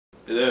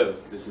Hello,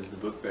 this is the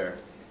Book Bear,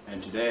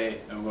 and today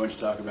I'm going to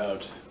talk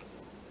about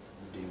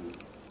Dune.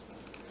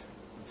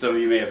 Some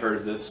of you may have heard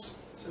of this,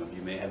 some of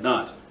you may have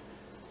not.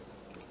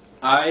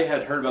 I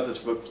had heard about this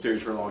book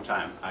series for a long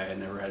time. I had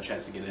never had a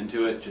chance to get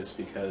into it just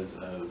because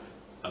of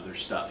other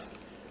stuff.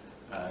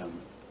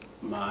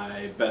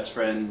 My best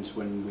friend,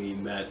 when we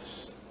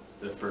met,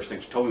 the first thing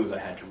she told me was I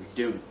had to read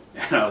Dune.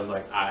 And I was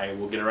like, I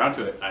will get around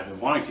to it. I've been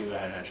wanting to, I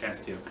hadn't had a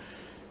chance to.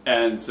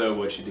 And so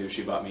what she did,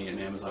 she bought me an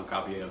Amazon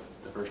copy of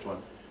the first one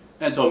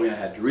and told me I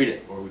had to read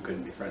it or we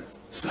couldn't be friends.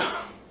 So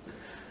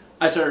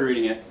I started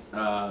reading it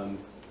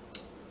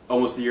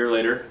almost a year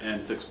later,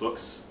 and 6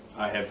 books.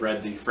 I have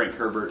read the Frank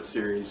Herbert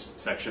series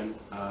section.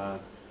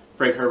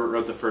 Frank Herbert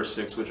wrote the first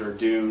 6, which are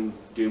Dune,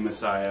 Dune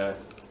Messiah,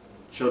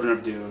 Children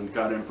of Dune,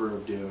 God Emperor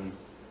of Dune,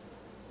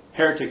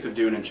 Heretics of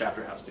Dune, and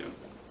Chapter House Dune.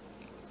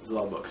 There's a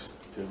lot of books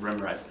to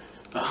memorize.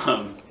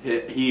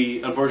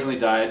 He unfortunately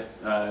died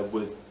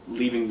with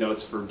leaving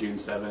notes for Dune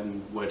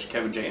 7, which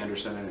Kevin J.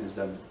 Anderson and his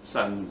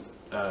son,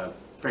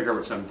 Frank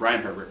Herbert's son,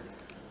 Brian Herbert,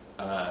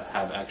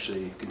 have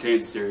actually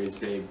continued the series.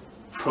 They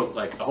wrote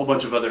like a whole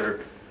bunch of other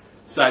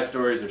side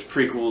stories. There's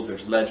prequels,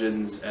 there's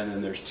legends, and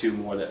then there's 2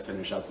 more that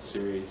finish out the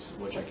series,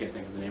 which I can't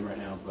think of the name right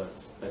now,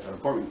 but that's not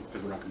important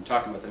because we're not going to be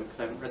talking about them because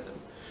I haven't read them.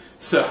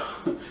 So,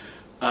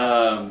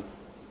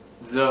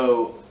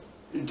 though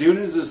Dune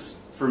is this,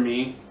 for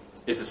me,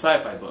 it's a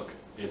sci-fi book.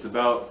 It's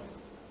about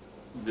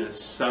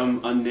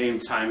some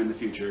unnamed time in the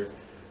future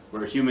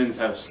where humans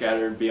have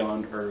scattered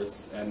beyond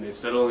Earth and they've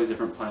settled on these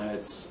different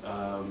planets.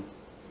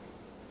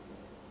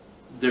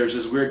 There's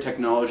this weird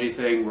technology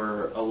thing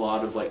where a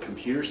lot of like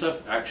computer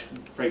stuff,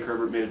 actually Frank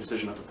Herbert made a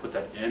decision not to put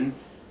that in.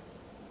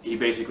 He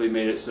basically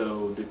made it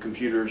so the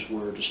computers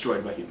were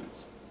destroyed by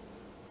humans.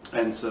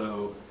 And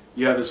so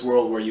you have this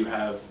world where you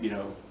have,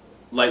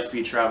 light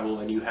speed travel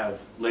and you have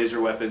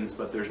laser weapons,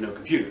 but there's no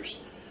computers.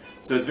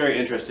 So it's very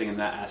interesting in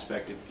that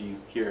aspect. If you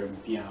hear him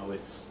meow,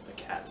 it's a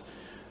cat.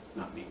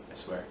 Not me, I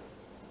swear.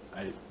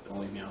 I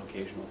only meow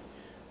occasionally.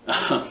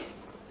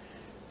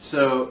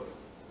 So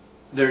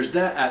there's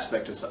that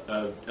aspect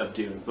of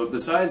Dune. But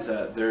besides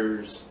that,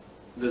 there's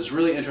this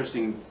really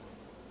interesting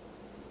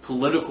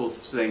political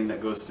thing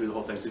that goes through the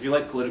whole thing. So if you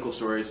like political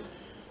stories,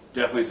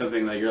 definitely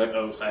something that you're like,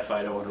 oh, sci-fi,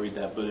 I don't want to read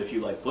that. But if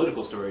you like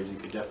political stories, you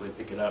could definitely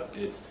pick it up.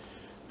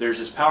 There's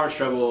this power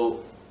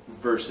struggle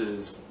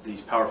versus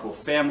these powerful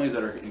families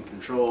that are in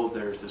control.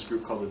 There's this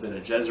group called the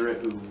Bene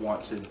Gesserit who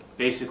want to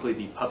basically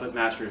be puppet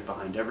masters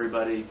behind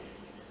everybody.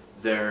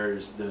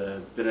 There's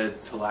the Bene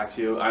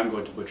Talaxio. I'm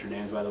going to butcher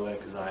names, by the way,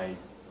 because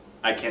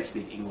I can't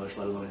speak English,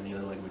 let alone any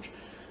other language.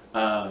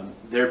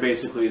 They're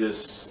basically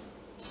this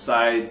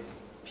side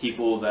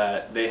people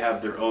that they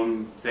have their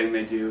own thing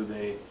they do.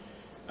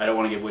 I don't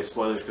want to give away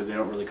spoilers because they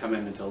don't really come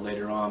in until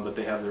later on, but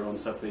they have their own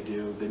stuff they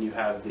do. Then you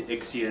have the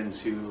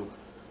Ixians who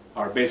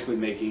are basically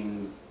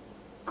making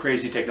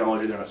crazy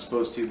technology they're not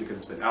supposed to because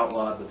it's been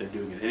outlawed, but they're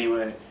doing it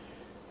anyway.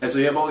 And so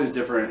you have all these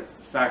different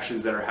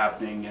factions that are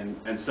happening,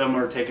 and some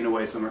are taken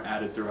away, some are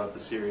added throughout the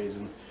series.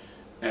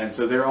 And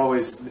so they're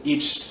always,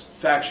 each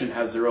faction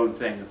has their own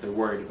thing that they're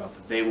worried about,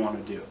 that they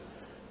want to do.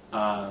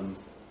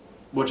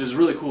 Which is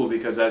really cool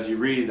because as you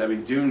read, I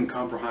mean, Dune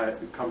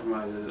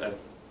compromises, I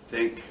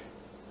think,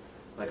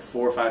 like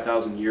 4,000 or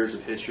 5,000 years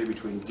of history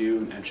between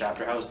Dune and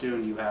Chapter House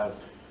Dune. You have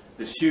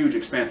this huge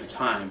expanse of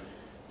time.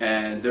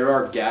 And there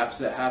are gaps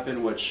that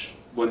happen, which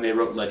when they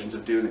wrote Legends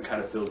of Dune, it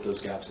kind of fills those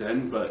gaps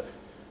in. But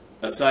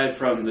aside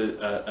from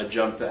a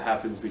jump that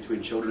happens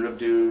between Children of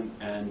Dune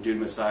and Dune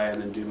Messiah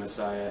and then Dune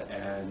Messiah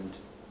and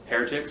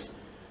Heretics,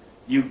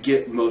 you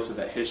get most of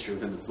that history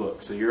within the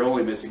book. So you're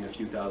only missing a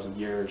few thousand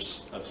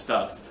years of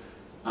stuff,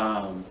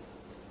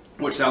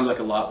 which sounds like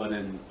a lot, but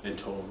in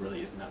total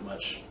really isn't that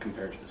much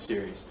compared to the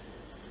series.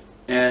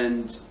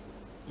 And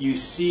you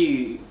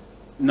see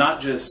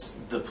not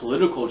just the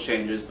political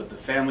changes, but the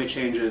family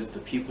changes, the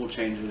people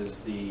changes,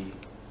 the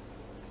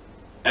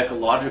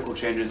ecological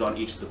changes on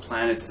each of the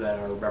planets that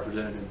are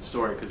represented in the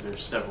story, because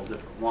there's several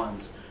different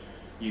ones.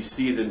 You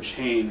see them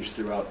change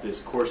throughout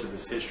this course of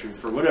this history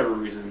for whatever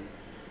reason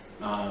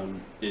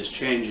is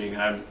changing.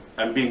 And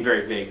I'm being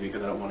very vague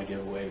because I don't want to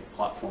give away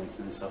plot points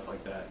and stuff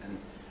like that.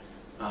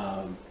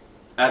 And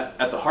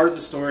at the heart of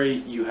the story,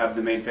 you have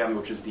the main family,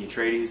 which is the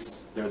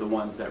Atreides. They're the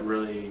ones that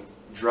really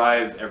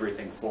drive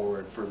everything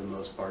forward for the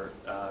most part.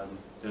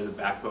 They're the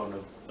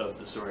backbone of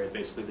the story,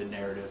 basically the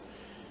narrative.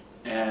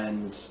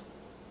 And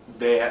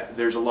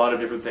there's a lot of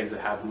different things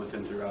that happen with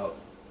them throughout.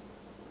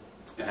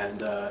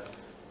 And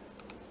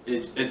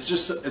it's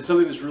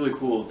something that's really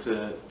cool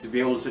to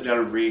be able to sit down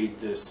and read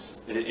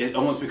this. It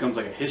almost becomes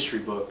like a history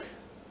book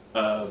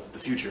of the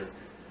future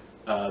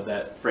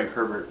that Frank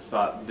Herbert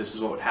thought this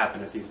is what would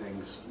happen if these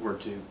things were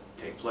to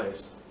take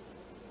place.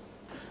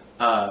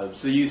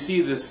 So you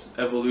see this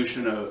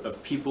evolution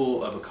of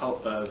people,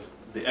 of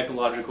the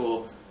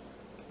ecological,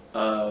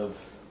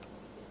 of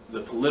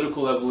the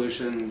political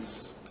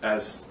evolutions,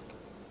 as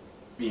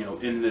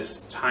in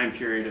this time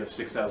period of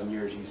 6,000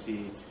 years, you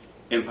see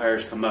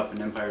empires come up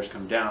and empires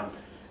come down.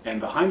 And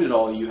behind it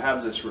all, you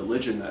have this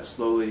religion that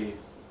slowly,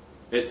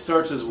 it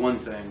starts as one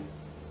thing,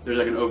 there's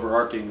like an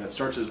overarching that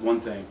starts as one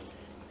thing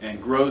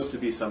and grows to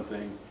be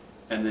something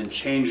and then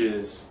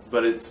changes,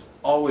 but it's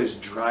always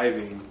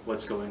driving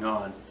what's going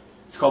on.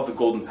 It's called the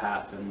Golden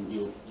Path,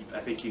 and I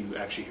think you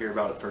actually hear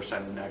about it first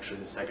time in actually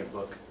the second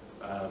book.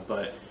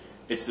 But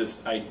it's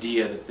this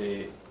idea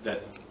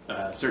that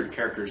certain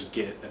characters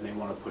get, and they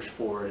want to push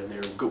forward, and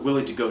they're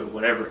willing to go to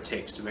whatever it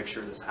takes to make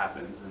sure this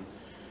happens.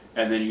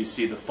 And then you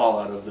see the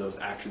fallout of those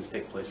actions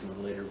take place in the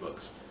later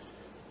books.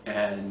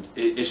 And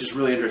it's just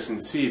really interesting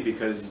to see,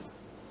 because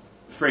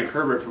Frank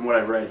Herbert, from what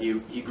I've read,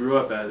 he grew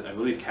up as, I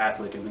believe,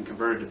 Catholic and then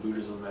converted to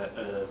Buddhism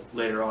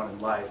later on in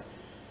life.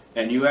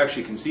 And you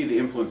actually can see the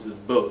influences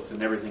of both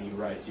in everything he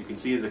writes. You can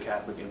see the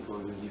Catholic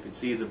influences, you can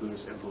see the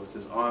Buddhist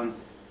influences on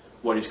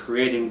what he's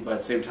creating, but at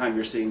the same time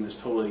you're seeing this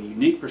totally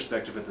unique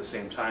perspective at the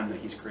same time that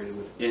he's created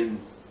within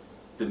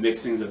the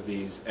mixings of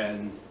these.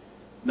 And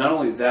not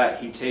only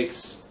that, he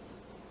takes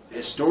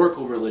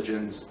historical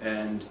religions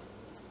and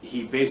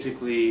he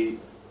basically,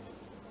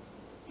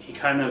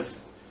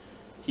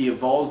 he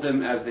evolves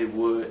them as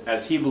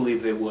he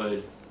believed they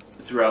would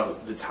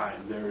throughout the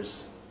time.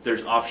 There's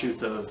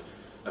offshoots of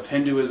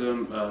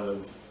Hinduism,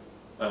 of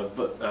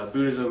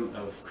Buddhism,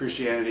 of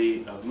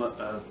Christianity,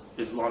 of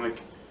Islamic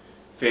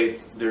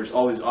faith. There's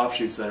all these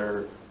offshoots that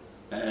are,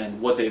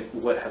 and what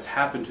has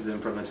happened to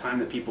them from the time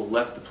that people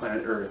left the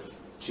planet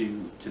Earth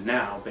to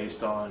now,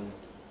 based on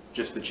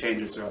just the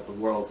changes throughout the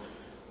world.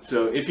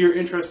 So if you're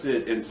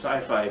interested in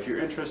sci-fi, if you're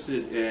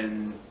interested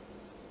in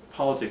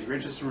politics, if you're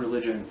interested in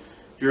religion,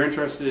 if you're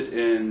interested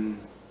in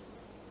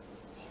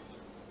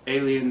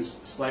aliens,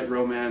 slight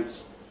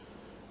romance,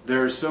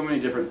 there are so many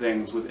different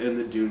things within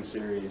the Dune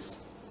series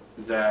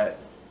that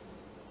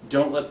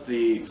don't let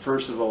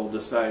first of all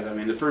decide. I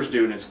mean, the first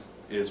Dune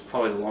is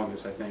probably the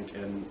longest, I think,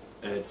 and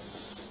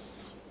it's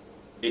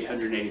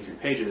 883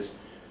 pages.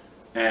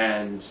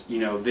 And, you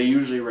know, they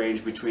usually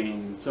range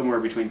somewhere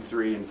between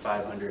 300 and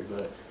 500,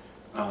 but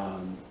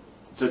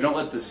so don't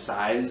let the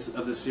size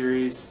of the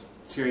series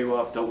scare you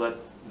off. Don't let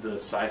the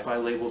sci-fi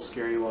label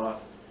scare you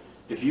off.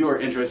 If you are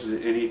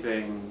interested in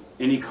anything,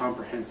 any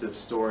comprehensive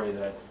story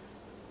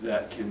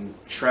that can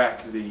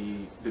track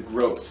the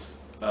growth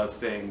of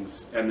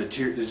things and the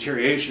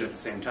deterioration at the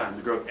same time,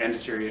 the growth and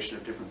deterioration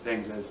of different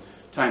things as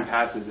time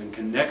passes, and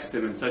connects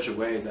them in such a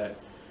way that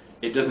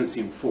it doesn't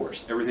seem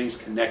forced. Everything's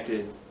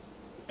connected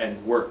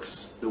and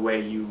works the way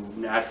you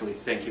naturally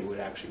think it would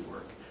actually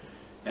work.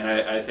 And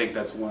I think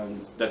that's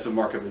a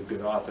mark of a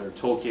good author.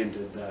 Tolkien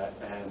did that,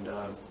 and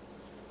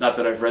not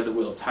that I've read the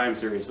Wheel of Time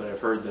series, but I've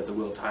heard that the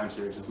Wheel of Time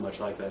series is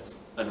much like that's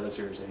another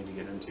series I need to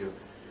get into.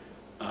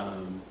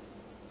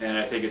 And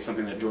I think it's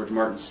something that George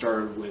Martin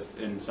started with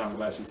in Song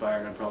of Ice and Fire,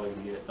 and I'm probably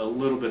going to get a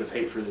little bit of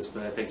hate for this,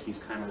 but I think he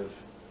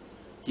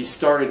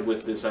started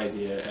with this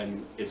idea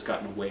and it's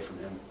gotten away from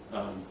him.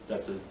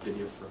 That's a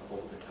video for a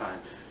whole other time.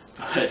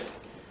 But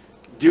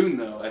Dune,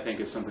 though, I think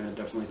is something that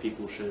definitely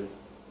people should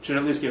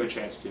at least give a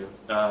chance to.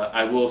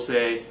 I will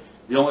say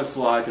the only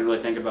flaw I can really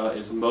think about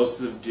is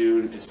most of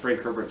Dune, it's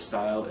Frank Herbert's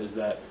style, is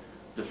that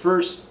the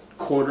first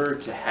quarter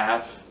to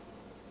half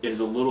is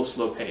a little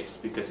slow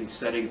paced because he's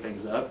setting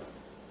things up,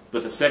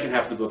 but the second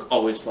half of the book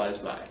always flies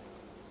by.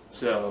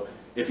 So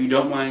if you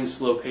don't mind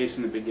slow pace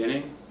in the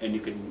beginning, and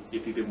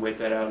if you can wait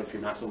that out, if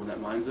you're not someone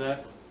that minds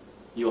that,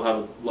 you'll have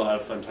a lot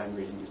of fun time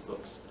reading these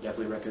books.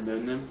 Definitely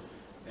recommend them,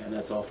 and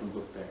that's all from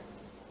Book Bear.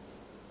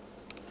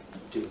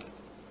 Dune.